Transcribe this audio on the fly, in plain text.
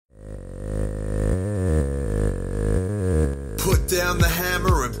down the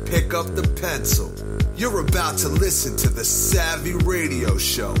hammer and pick up the pencil. You're about to listen to the Savvy Radio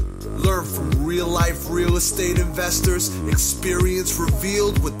Show. Learn from real-life real estate investors, experience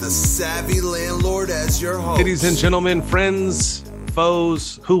revealed with the Savvy Landlord as your host. Ladies and gentlemen, friends,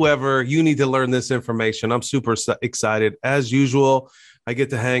 foes, whoever, you need to learn this information. I'm super excited. As usual, I get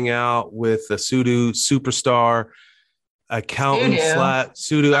to hang out with a pseudo superstar accountant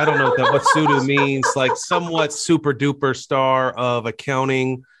pseudo. I don't know what pseudo means, like somewhat super duper star of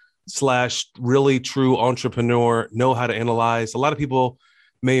accounting / really true entrepreneur, know how to analyze. A lot of people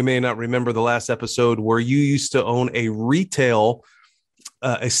may not remember the last episode where you used to own a retail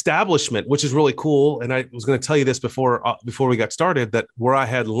establishment, which is really cool. And I was going to tell you this before we got started, that where I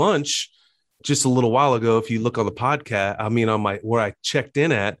had lunch just a little while ago, if you look on the podcast, where I checked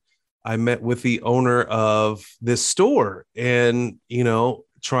in at, I met with the owner of this store and,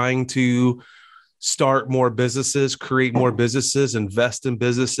 trying to start more businesses, create more businesses, invest in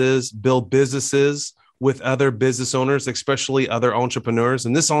businesses, build businesses with other business owners, especially other entrepreneurs.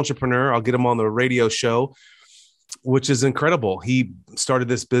 And this entrepreneur, I'll get him on the radio show, which is incredible. He started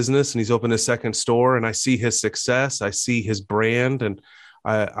this business and he's opened a second store, and I see his success. I see his brand, and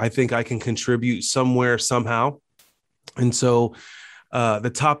I think I can contribute somewhere, somehow. And so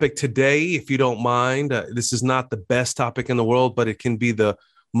the topic today, if you don't mind, this is not the best topic in the world, but it can be the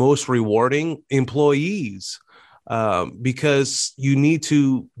most rewarding: employees. Because you need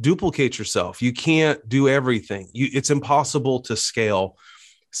to duplicate yourself. You can't do everything. It's impossible to scale.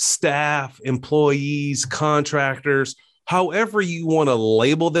 Staff, employees, contractors, however you want to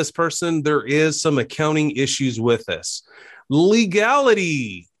label this person, there is some accounting issues with this,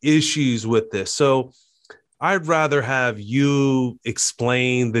 legality issues with this. So I'd rather have you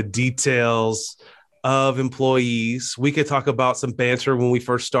explain the details of employees. We could talk about some banter when we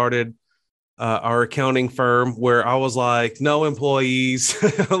first started our accounting firm, where I was like, no employees,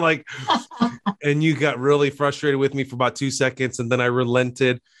 and you got really frustrated with me for about 2 seconds. And then I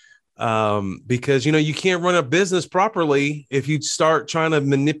relented because, you can't run a business properly if you start trying to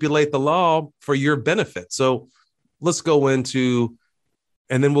manipulate the law for your benefit. So let's go into,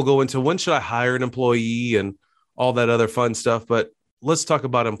 and then we'll go into when should I hire an employee and all that other fun stuff. But let's talk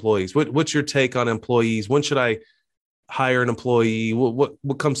about employees. What's your take on employees? When should I hire an employee?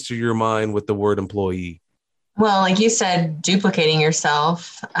 What comes to your mind with the word employee? Well, like you said, duplicating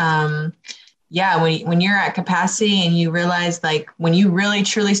yourself. When you're at capacity and you realize, when you really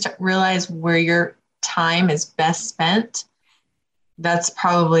truly realize where your time is best spent, that's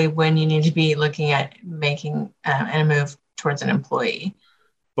probably when you need to be looking at making a move towards an employee.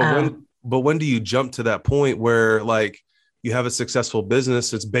 But when do you jump to that point where you have a successful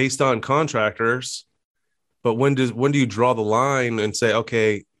business? It's based on contractors. But when do you draw the line and say,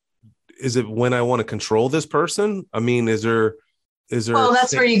 okay, is it when I want to control this person? I mean, is there? Well,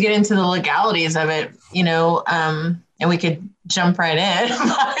 that's where you get into the legalities of it, and we could jump right in.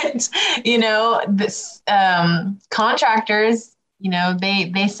 But, this contractors,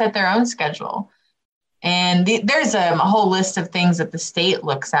 they set their own schedule. And there's a whole list of things that the state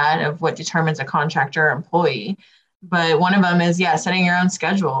looks at of what determines a contractor or employee. But one of them is, setting your own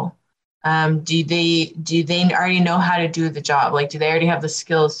schedule. Do they already know how to do the job? Do they already have the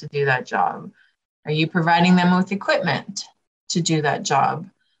skills to do that job? Are you providing them with equipment to do that job?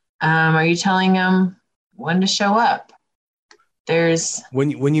 Are you telling them when to show up?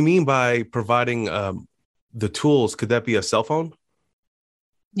 When you mean by providing the tools, could that be a cell phone?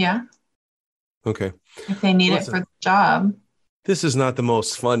 Yeah. Okay. If they need it for the job. This is not the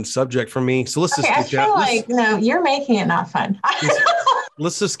most fun subject for me. So let's just get down. I feel no, you're making it not fun.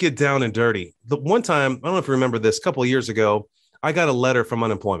 Let's just get down and dirty. The one time, I don't know if you remember this, a couple of years ago, I got a letter from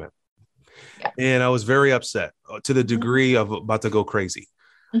unemployment. Yeah. And I was very upset to the degree of about to go crazy.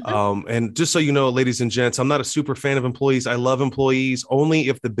 Mm-hmm. And just so you know, ladies and gents, I'm not a super fan of employees. I love employees only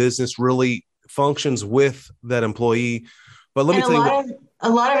if the business really functions with that employee. But let me tell you a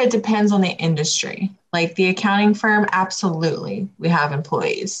lot of it depends on the industry. Like the accounting firm, absolutely, we have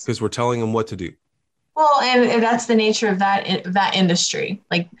employees. Because we're telling them what to do. Well, and that's the nature of that industry.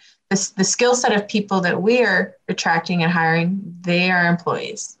 Like the skill set of people that we are attracting and hiring, they are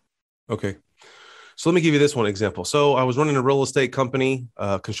employees. Okay. So let me give you this one example. So I was running a real estate company,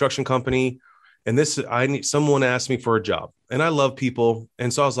 construction company, and someone asked me for a job, and I love people.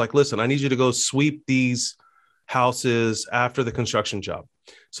 And so I was like, listen, I need you to go sweep these houses after the construction job.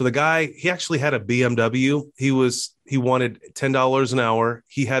 So the guy, he actually had a BMW. He wanted $10 an hour.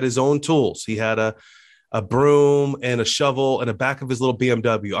 He had his own tools. He had a broom and a shovel and a back of his little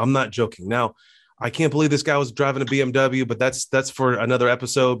BMW. I'm not joking. Now, I can't believe this guy was driving a BMW, but that's for another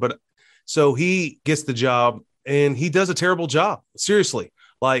episode. But so he gets the job. and he does a terrible job. Seriously.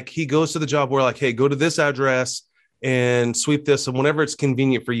 Like he goes to the job where like, hey, go to this address and sweep this. And whenever it's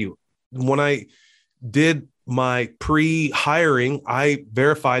convenient for you. When I did my pre-hiring, I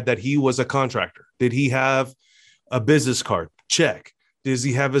verified that he was a contractor. Did he have a business card? Check. Does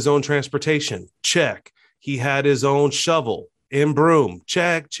he have his own transportation? Check. He had his own shovel and broom.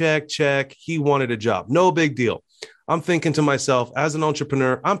 Check, check, check. He wanted a job. No big deal. I'm thinking to myself, as an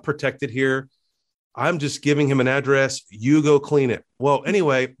entrepreneur, I'm protected here. I'm just giving him an address. You go clean it. Well,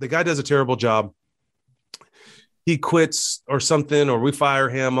 anyway, the guy does a terrible job. He quits or something, or we fire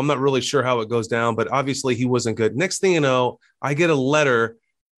him. I'm not really sure how it goes down, but obviously he wasn't good. Next thing you know, I get a letter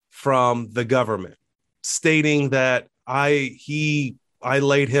from the government stating that I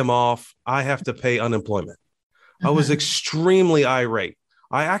laid him off. I have to pay unemployment. I was extremely irate.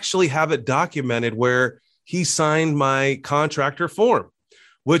 I actually have it documented where he signed my contractor form,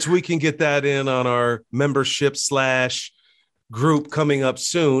 which we can get that in on our membership / group coming up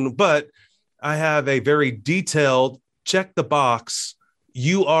soon. But I have a very detailed check the box.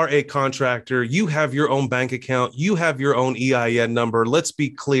 You are a contractor. You have your own bank account. You have your own EIN number. Let's be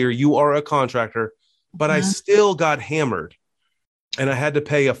clear. You are a contractor, but I still got hammered and I had to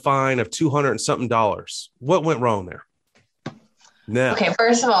pay a fine of $200 and something. What went wrong there? Now, okay,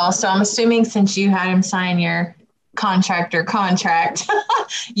 first of all, so I'm assuming since you had him sign your contractor contract,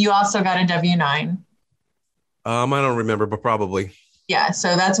 you also got a W-9. I don't remember, but probably. Yeah,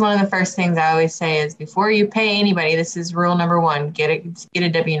 so that's one of the first things I always say is before you pay anybody, this is rule number one, get a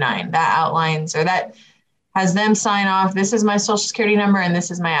W-9. That outlines, or that has them sign off, this is my social security number and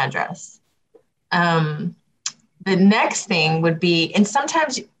this is my address. The next thing would be, and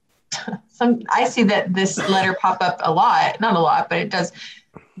sometimes I see that this letter pop up a lot, not a lot, but it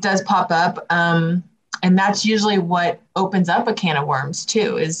does pop up. And that's usually what opens up a can of worms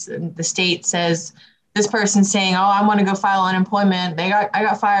too, is the state says, this person saying, oh, I want to go file unemployment. I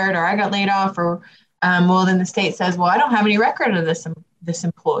got fired or I got laid off, or well, then the state says, well, I don't have any record of this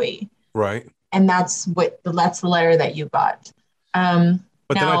employee. Right. And that's the letter that you got. But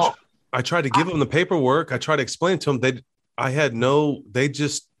now, then I tried to give them the paperwork. I tried to explain to them they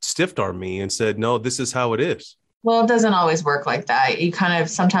just stiff-armed me and said, no, this is how it is. Well, it doesn't always work like that. You kind of,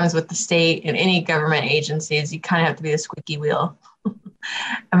 sometimes with the state and any government agencies, you kind of have to be the squeaky wheel.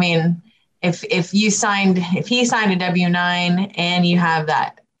 I mean, if he signed a W-9 and you have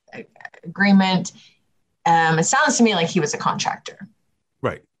that agreement, it sounds to me like he was a contractor.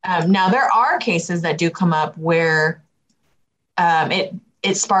 Right. Now there are cases that do come up where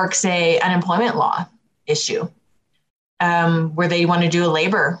it sparks a unemployment law issue, where they want to do a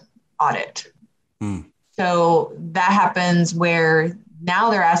labor audit. So that happens where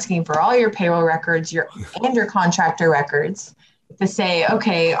now they're asking for all your payroll records, your contractor records, to say,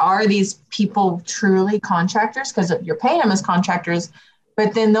 okay, are these people truly contractors? Because you're paying them as contractors,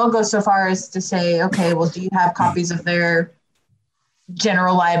 but then they'll go so far as to say, okay, well, do you have copies of their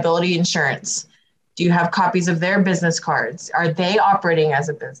general liability insurance? Do you have copies of their business cards? Are they operating as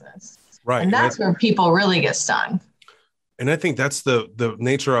a business? Right. And that's where people really get stung. And I think that's the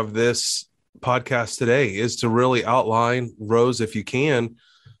nature of this podcast today, is to really outline, Rose, if you can,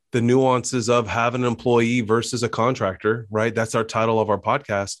 the nuances of having an employee versus a contractor, right? That's our title of our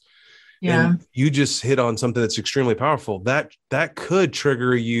podcast. Yeah. And you just hit on something that's extremely powerful. That could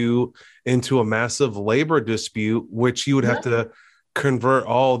trigger you into a massive labor dispute, which you would have to convert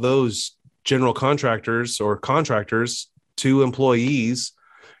all those general contractors or contractors to employees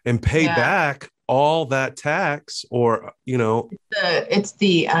and pay back all that tax, or, it's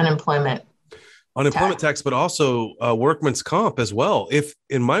the unemployment tax, but also workman's comp as well. If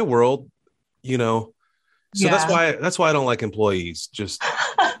in my world, that's why I don't like employees. Just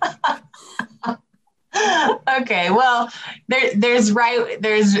okay. Well, there's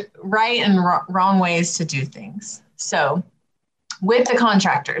right and wrong ways to do things. So with the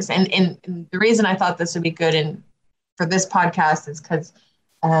contractors, and the reason I thought this would be good for this podcast is because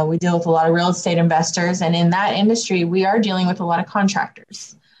we deal with a lot of real estate investors, and in that industry, we are dealing with a lot of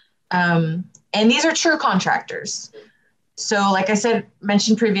contractors. And these are true contractors. So like I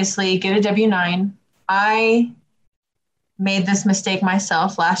mentioned previously, get a W-9. I made this mistake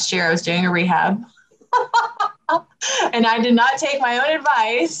myself last year. I was doing a rehab and I did not take my own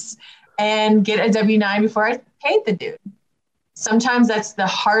advice and get a W-9 before I paid the dude. Sometimes that's the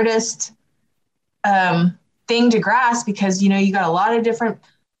hardest thing to grasp, because, you got a lot of different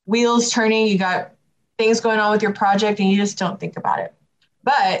wheels turning. You got things going on with your project and you just don't think about it.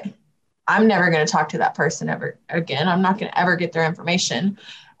 But I'm never going to talk to that person ever again. I'm not going to ever get their information.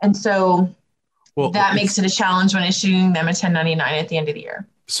 And so that makes it a challenge when issuing them a 1099 at the end of the year.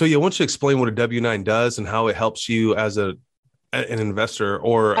 So yeah, why don't you explain what a W-9 does and how it helps you as an investor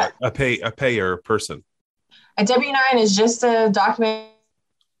or a payer person? A W-9 is just a document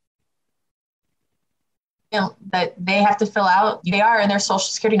that they have to fill out. They are and their social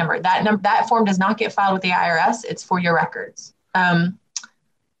security number. That form does not get filed with the IRS. It's for your records.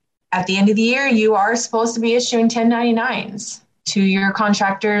 At the end of the year, you are supposed to be issuing 1099s to your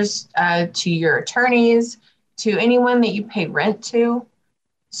contractors, to your attorneys, to anyone that you pay rent to.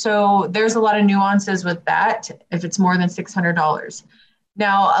 So there's a lot of nuances with that if it's more than $600.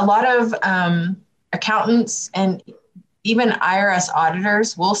 Now, a lot of accountants and even IRS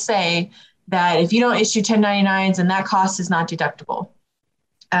auditors will say that if you don't issue 1099s, and that cost is not deductible.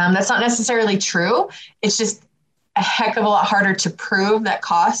 That's not necessarily true. It's just a heck of a lot harder to prove that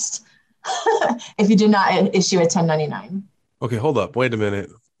cost if you did not issue a 1099. Okay, hold up. Wait a minute.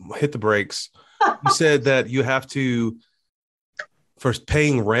 Hit the brakes. You said that you have to first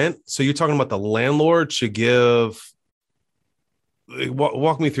paying rent. So you're talking about the landlord should give.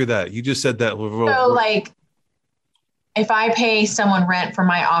 Walk me through that. You just said that. So like, if I pay someone rent for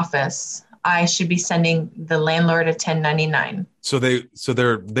my office, I should be sending the landlord a 1099. So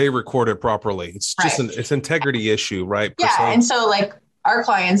they record it properly. It's just right. It's integrity issue, right? Yeah. And so like our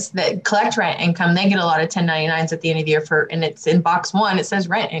clients that collect rent income, they get a lot of 1099s at the end of the year and it's in box 1, it says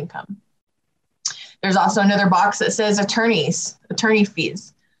rent income. There's also another box that says attorney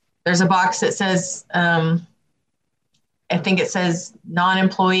fees. There's a box that says, I think it says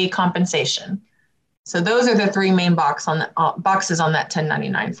non-employee compensation. So those are the 3 main boxes on that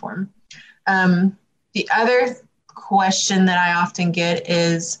 1099 form. The other question that I often get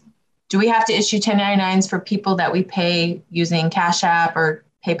is, do we have to issue 1099s for people that we pay using Cash App or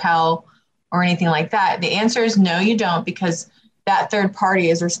PayPal or anything like that? The answer is no, you don't, because that third party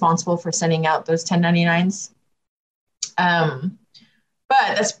is responsible for sending out those 1099s. But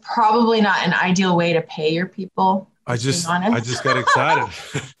that's probably not an ideal way to pay your people. I just got excited.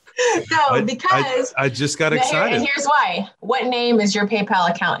 No, because I just got excited. And here's why. What name is your PayPal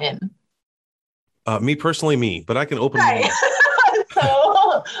account in? Me personally, me, but I can open right.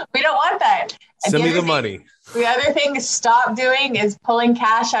 So we don't want that. Send me the money. The other thing to stop doing is pulling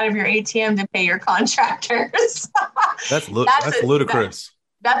cash out of your ATM to pay your contractors. That's ludicrous.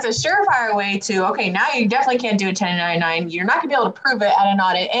 That's a surefire way to, okay, now you definitely can't do a 1099. You're not going to be able to prove it at an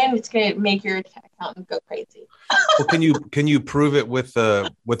audit, and it's going to make your accountant go crazy. Well, can you prove it with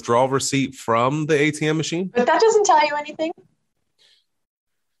the withdrawal receipt from the ATM machine? But that doesn't tell you anything.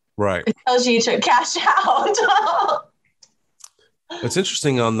 Right. It tells you took cash out. It's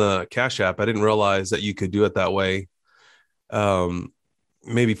interesting on the Cash App. I didn't realize that you could do it that way.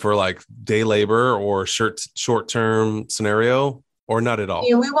 Maybe for like day labor or short-term scenario, or not at all.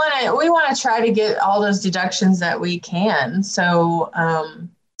 Yeah, we want to try to get all those deductions that we can. So,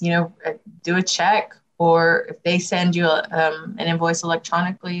 do a check, or if they send you an invoice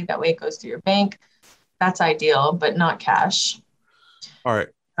electronically, that way it goes to your bank. That's ideal, but not cash. All right.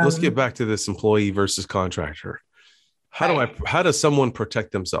 Let's get back to this employee versus contractor. How does someone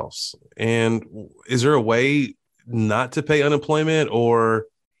protect themselves? And is there a way not to pay unemployment or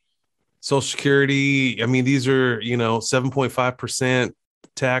Social Security? I mean, these are, 7.5%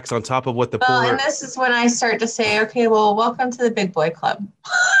 tax on top of what the poor. And this is when I start to say, okay, well, welcome to the big boy club.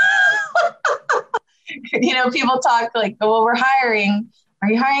 People talk like, well, we're hiring. Are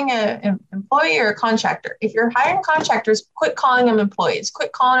you hiring an employee or a contractor? If you're hiring contractors, quit calling them employees.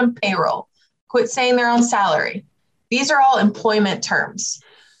 Quit calling them payroll. Quit saying they're on salary. These are all employment terms.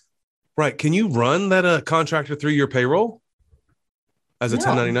 Right. Can you run that contractor through your payroll as a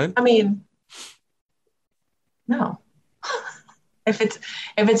 1099? I mean, no. If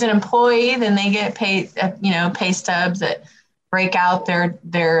it's an employee, then they get paid, pay stubs that break out their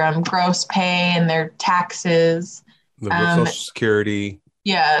gross pay and their taxes. The Social Security.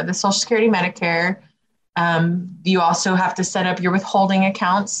 Yeah, the Social Security, Medicare. You also have to set up your withholding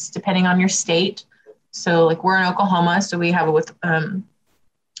accounts depending on your state. So like we're in Oklahoma, so we have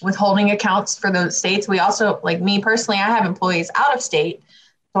withholding accounts for those states. We also, like me personally, I have employees out of state,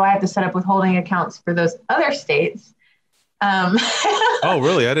 so I have to set up withholding accounts for those other states. Oh,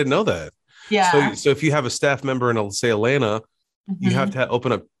 really? I didn't know that. Yeah. So if you have a staff member in, say, Atlanta, you have to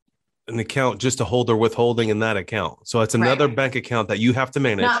open up an account just to hold their withholding in that account. So it's another bank account that you have to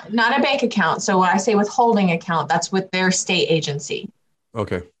manage. Not a bank account. So when I say withholding account, that's with their state agency.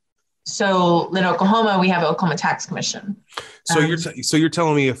 Okay. So in Oklahoma, we have Oklahoma Tax Commission. So you're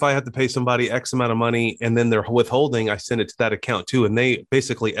telling me if I have to pay somebody X amount of money and then they're withholding, I send it to that account too, and they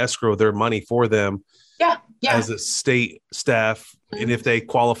basically escrow their money for them. Yeah. as a state staff. And if they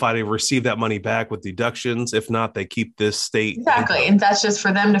qualify to receive that money back with deductions, if not, they keep this state. Exactly. income. And that's just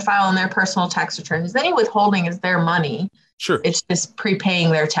for them to file on their personal tax returns. Any withholding is their money. Sure. It's just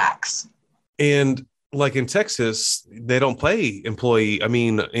prepaying their tax. And like in Texas, they don't pay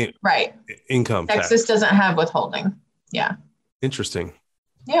Right. income Texas tax. doesn't have withholding. Yeah. Interesting.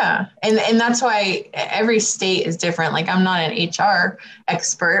 Yeah. And that's why every state is different. Like, I'm not an HR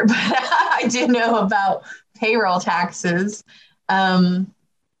expert, but I do know about payroll taxes.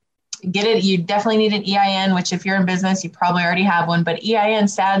 Get it. You definitely need an EIN, which if you're in business, you probably already have one, but EIN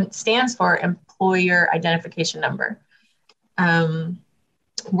stands for Employer Identification Number.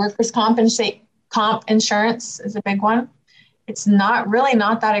 Workers' comp insurance is a big one. It's not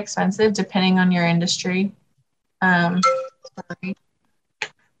that expensive depending on your industry.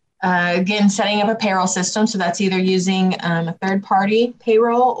 Again, setting up a payroll system. So that's either using a third-party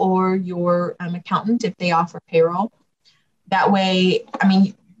payroll or your accountant if they offer payroll. That way,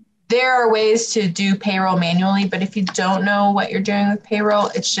 there are ways to do payroll manually, but if you don't know what you're doing with payroll,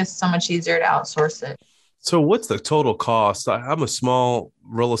 it's just so much easier to outsource it. So what's the total cost? I'm a small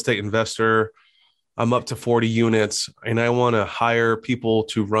real estate investor. I'm up to 40 units and I want to hire people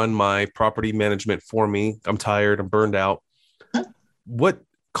to run my property management for me. I'm tired. I'm burned out. What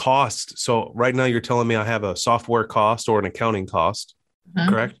cost? So right now you're telling me I have a software cost or an accounting cost,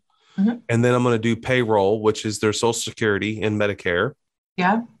 correct? Mm-hmm. And then I'm going to do payroll, which is their Social Security and Medicare.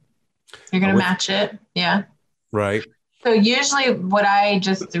 Yeah. You're going to match it. Yeah. Right. So usually what I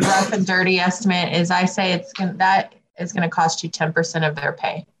just rough and dirty estimate is I say that is going to cost you 10% of their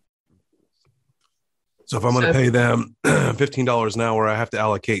pay. So if I'm going to pay them $15 an hour, I have to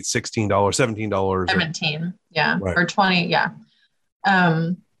allocate $16, $17. 17. Yeah. Right. Or 20. Yeah.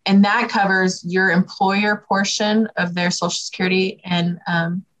 And that covers your employer portion of their Social Security and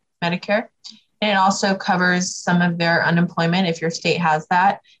Medicare. And it also covers some of their unemployment if your state has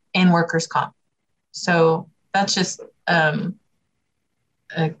that, and workers' comp. So that's just a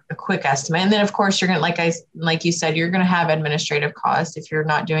quick estimate. And then of course you're going to, like you said, you're going to have administrative costs if you're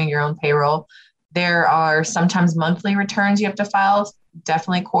not doing your own payroll. There are sometimes monthly returns you have to file,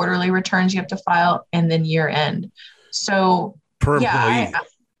 definitely quarterly returns you have to file, and then year end. So per employee.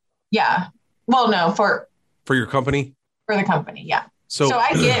 Well, no, for your company, for the company. Yeah. So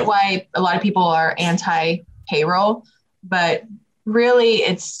I get why a lot of people are anti-payroll, but really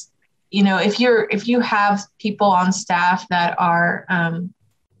it's, if you have people on staff that are,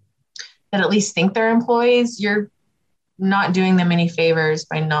 that at least think they're employees, you're not doing them any favors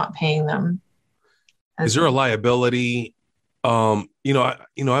by not paying them. Is there a liability? I've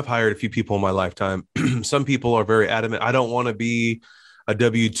hired a few people in my lifetime. Some people are very adamant. I don't want to be a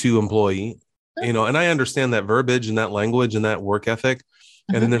W-2 employee, and I understand that verbiage and that language and that work ethic.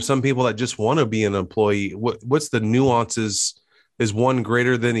 And then there's some people that just want to be an employee. What's the nuances? Is one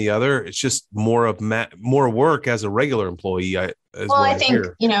greater than the other? It's just more of more work as a regular employee. I think,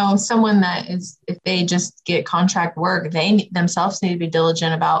 someone that is, if they just get contract work, they themselves need to be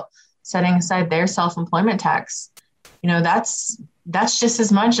diligent about setting aside their self-employment tax. That's just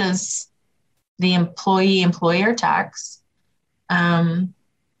as much as the employer tax.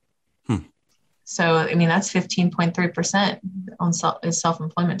 So, that's 15.3% on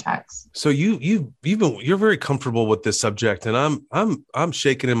self-employment tax. So you're very comfortable with this subject, and I'm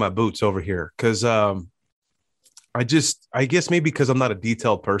shaking in my boots over here because I guess maybe because I'm not a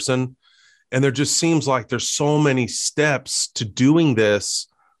detailed person, and there just seems like there's so many steps to doing this.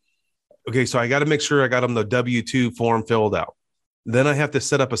 Okay, so I got to make sure I got them the W-2 form filled out. Then I have to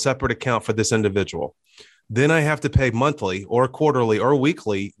set up a separate account for this individual. Then I have to pay monthly or quarterly or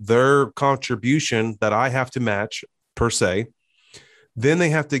weekly their contribution that I have to match per se. Then they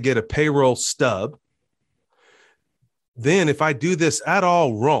have to get a payroll stub. Then if I do this at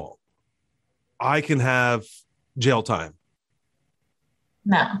all wrong, I can have jail time.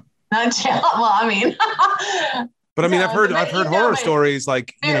 No, not jail. Well, but I've heard horror stories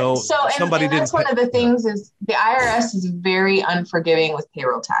like, somebody didn't. That's one of the things is the IRS is very unforgiving with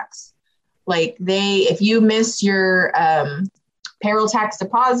payroll tax. Like if you miss your payroll tax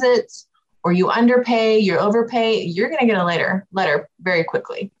deposits or you underpay, you overpay, you're going to get a letter very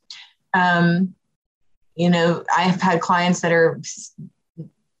quickly. I've had clients that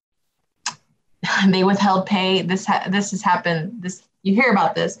they withheld pay. This has happened. You hear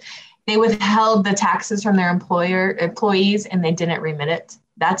about this. They withheld the taxes from their employees and they didn't remit it.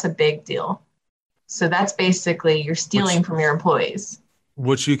 That's a big deal. So that's basically you're stealing from your employees.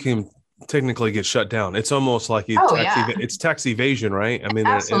 Which you can technically get shut down. It's almost like it's tax evasion, right?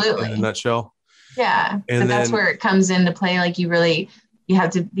 Absolutely. In a nutshell. Yeah. And that's where it comes into play. Like you You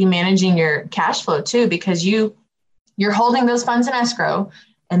have to be managing your cash flow too, because you're holding those funds in escrow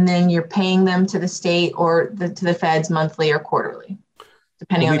and then you're paying them to the state or to the feds monthly or quarterly,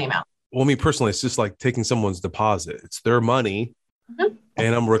 depending on the amount. Well, me personally, it's just like taking someone's deposit. It's their money. Mm-hmm.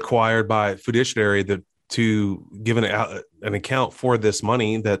 And I'm required by fiduciary to give an account for this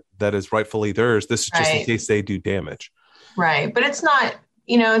money that is rightfully theirs. This is just in case they do damage. Right. But it's not,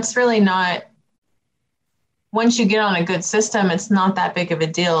 it's really not, once you get on a good system, it's not that big of a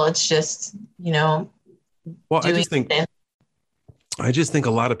deal. It's just, well, I just think a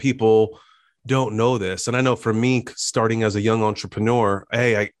lot of people don't know this. And I know for me, starting as a young entrepreneur,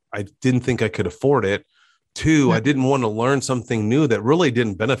 I didn't think I could afford it. Two, I didn't want to learn something new that really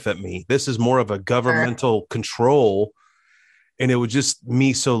didn't benefit me. This is more of a governmental control. And it was just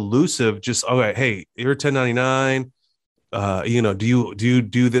me so elusive, just, okay, hey, you're 1099. Do you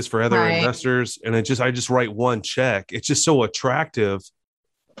do this for other investors? And I just write one check. It's just so attractive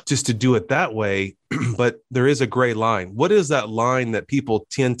just to do it that way. But there is a gray line. What is that line that people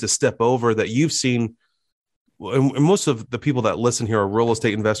tend to step over that you've seen? And most of the people that listen here are real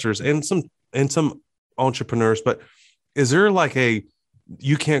estate investors and some entrepreneurs, but is there like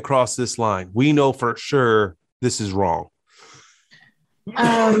you can't cross this line? We know for sure this is wrong.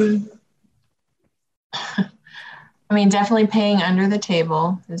 I mean, definitely paying under the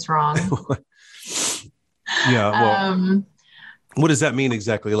table is wrong. Yeah. Well, what does that mean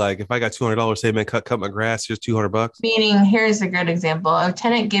exactly? Like if I got $200, say, man, cut my grass, here's $200. Meaning, here's a good example. A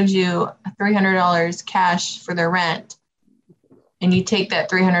tenant gives you $300 cash for their rent, and you take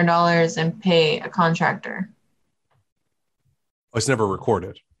that $300 and pay a contractor. Oh, it's never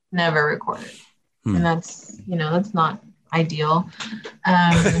recorded. Never recorded. And that's not ideal.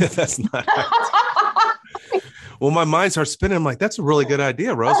 That's not ideal. Well, my mind starts spinning. I'm like, that's a really good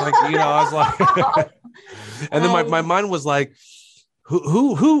idea, Rose. Like, I was like, and then my mind was like,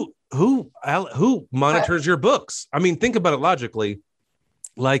 who monitors your books? I mean, think about it logically.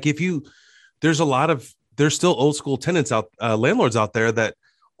 Like there's still old school tenants landlords out there that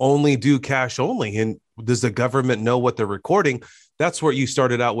only do cash only. And does the government know what they're recording? That's where you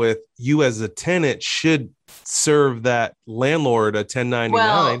started out with. You as a tenant should serve that landlord a 1099.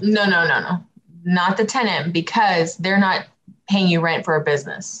 Well, no. Not the tenant, because they're not paying you rent for a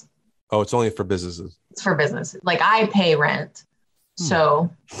business. Oh, it's only for businesses. It's for businesses. Like I pay rent. So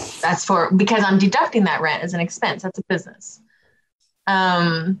that's because I'm deducting that rent as an expense. That's a business.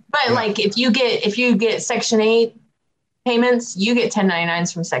 Like if you get Section 8 payments, you get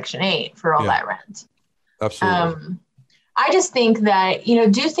 1099s from Section 8 for all that rent. Absolutely. I just think that,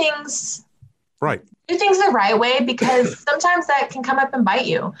 do things the right way, because sometimes that can come up and bite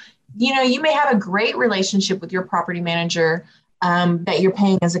you. You may have a great relationship with your property manager that you're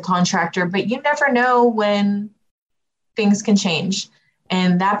paying as a contractor, but you never know when things can change.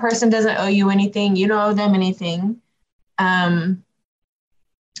 And that person doesn't owe you anything. You don't owe them anything. And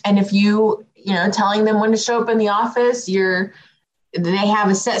if telling them when to show up in the office, they have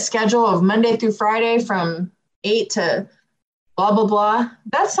a set schedule of Monday through Friday from 8 to blah, blah, blah.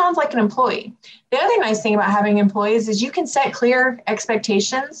 That sounds like an employee. The other nice thing about having employees is you can set clear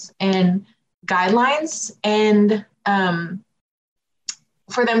expectations and guidelines and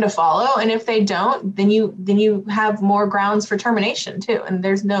for them to follow. And if they don't, then you have more grounds for termination too. And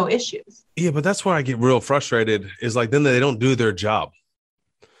there's no issues. Yeah, but that's where I get real frustrated is like, then they don't do their job.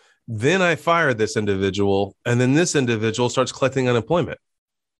 Then I fire this individual, and then this individual starts collecting unemployment.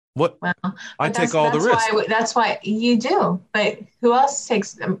 What? Well, I take all the risk. That's why you do. But who else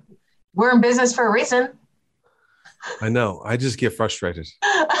takes them? We're in business for a reason. I know. I just get frustrated.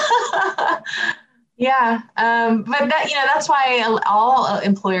 Yeah. But that's why all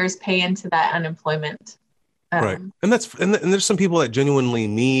employers pay into that unemployment. Right. And there's some people that genuinely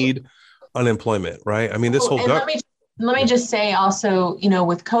need unemployment, right? I mean, this whole let me just say also,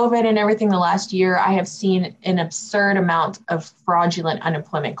 with COVID and everything the last year, I have seen an absurd amount of fraudulent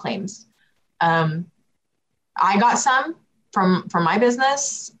unemployment claims. I got some from my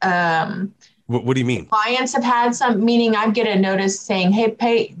business. What do you mean? Clients have had some, meaning I get a notice saying,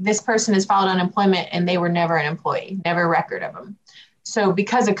 hey, this person has filed unemployment, and they were never an employee, never a record of them. So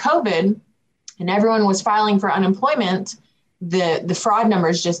because of COVID and everyone was filing for unemployment, the fraud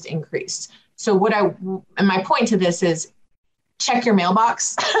numbers just increased. So and my point to this is check your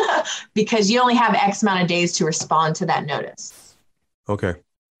mailbox because you only have X amount of days to respond to that notice. Okay.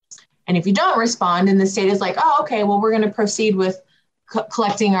 And if you don't respond and the state is like, oh, okay, well, we're going to proceed with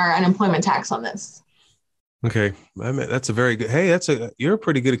collecting our unemployment tax on this. Okay. I mean, that's a very good, you're a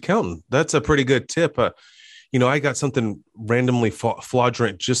pretty good accountant. That's a pretty good tip. I got something randomly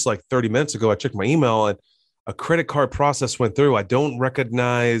fraudulent just like 30 minutes ago. I checked my email and a credit card process went through. I don't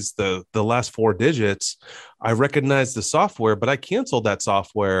recognize the last 4 digits. I recognize the software, but I canceled that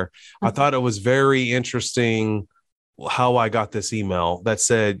software. Mm-hmm. I thought it was very interesting how I got this email that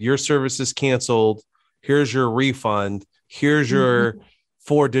said, your service is canceled. Here's your refund. Here's your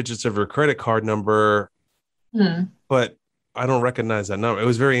 4 digits of your credit card number. But I don't recognize that number. It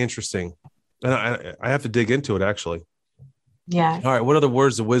was very interesting. And I have to dig into it, actually. Yeah. All right. What other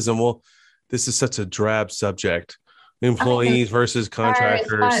words of wisdom? Well, this is such a drab subject. Employees versus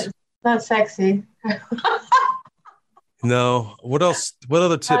contractors. It's not sexy. No. What else? What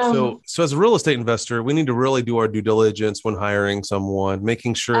other tips? So as a real estate investor, we need to really do our due diligence when hiring someone,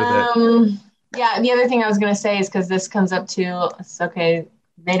 making sure that. Yeah. The other thing I was going to say is, because this comes up to, it's okay,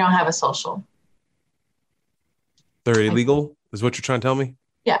 they don't have a social. They're illegal, is what you're trying to tell me?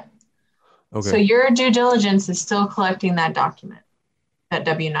 Yeah. Okay. So your due diligence is still collecting that document, that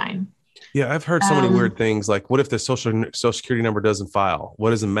W-9. Yeah, I've heard so many weird things. Like, what if the social security number doesn't file?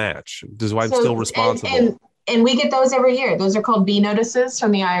 What doesn't match? Does why I'm still responsible? And we get those every year. Those are called B notices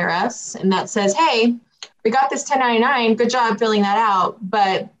from the IRS, and that says, "Hey, we got this 1099. Good job filling that out,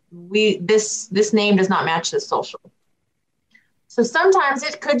 but this name does not match this social." So sometimes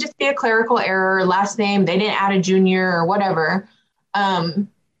it could just be a clerical error, last name, they didn't add a junior or whatever.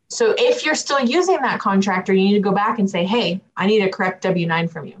 So if you're still using that contractor, you need to go back and say, "Hey, I need a correct W-9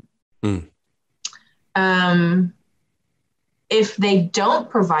 from you." If they don't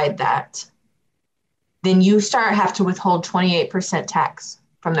provide that, then you have to withhold 28% tax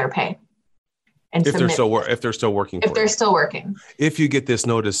from their pay. And if they're still working. If they're still working. If you get this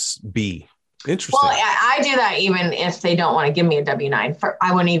notice B. Interesting. Well, I do that even if they don't want to give me a W-9.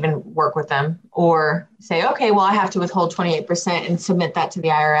 I wouldn't even work with them or say, okay, well, I have to withhold 28% and submit that to the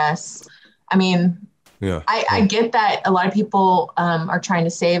IRS. I mean, I get that a lot of people are trying to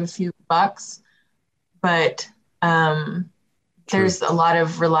save a few bucks, but there's a lot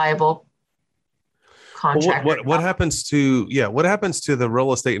of reliable contractors. What happens to the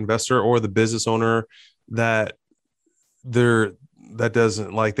real estate investor or the business owner that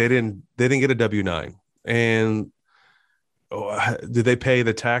doesn't, like, they didn't get a W-9, and do they pay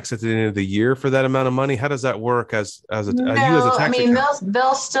the tax at the end of the year for that amount of money? How does that work as a tax accountant?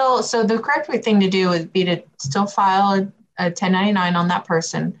 They'll still, so the correct thing to do would be to still file a 1099 on that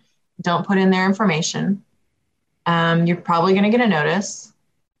person. Don't put in their information. You're probably going to get a notice.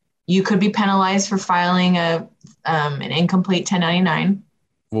 You could be penalized for filing an incomplete 1099.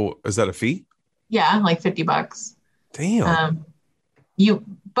 Well, is that a fee? Yeah, like $50. Damn.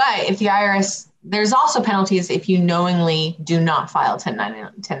 But if the IRS, there's also penalties if you knowingly do not file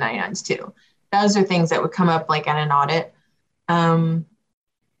 1099s too. Those are things that would come up like at an audit. But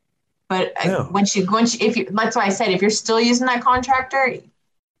that's why I said, if you're still using that contractor,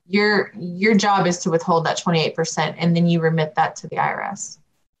 your job is to withhold that 28%, and then you remit that to the IRS.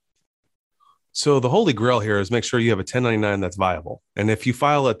 So the holy grail here is make sure you have a 1099 that's viable. And if you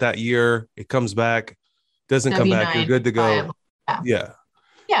file it that year, it comes back, doesn't come back, you're good to go. Viable. Yeah.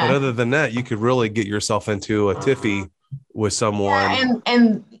 But other than that, you could really get yourself into a tiffy with someone.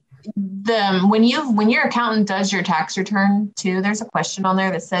 And when your accountant does your tax return too, there's a question on there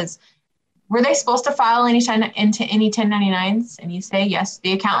that says, were they supposed to file any 1099s? And you say yes.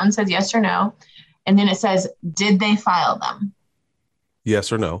 The accountant says yes or no. And then it says, did they file them?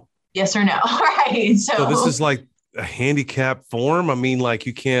 Yes or no. Yes or no. Right. So this is like a handicap form. I mean, like,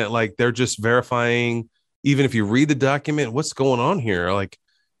 you can't, like, they're just verifying, even if you read the document, what's going on here? Like,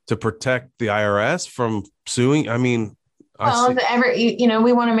 to protect the IRS from suing. I mean, we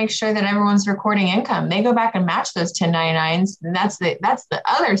want to make sure that everyone's recording income. They go back and match those 1099s. And that's the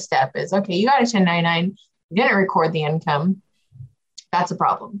other step is, okay, you got a 1099, you didn't record the income. That's a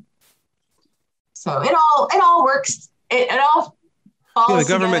problem. So it all works. It all falls.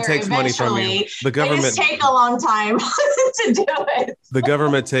 The government takes money from you. The government, they just take a long time to do it. The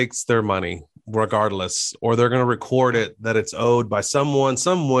government takes their money regardless, or they're going to record it that it's owed by someone,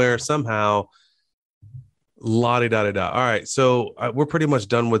 somewhere, somehow. La-di-da-di-da. All right. So we're pretty much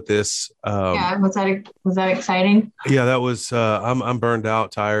done with this. Was that exciting? Yeah, that was, I'm burned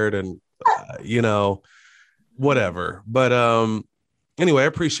out, tired, and, whatever. But anyway, I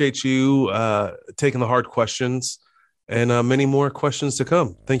appreciate you taking the hard questions, and many more questions to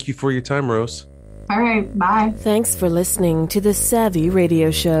come. Thank you for your time, Rose. All right. Bye. Thanks for listening to the Savvy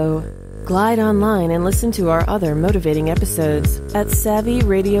Radio Show. Glide online and listen to our other motivating episodes at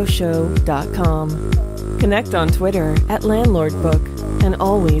savvyradioshow.com. Connect on Twitter at LandlordBook, and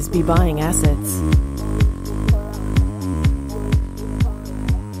always be buying assets.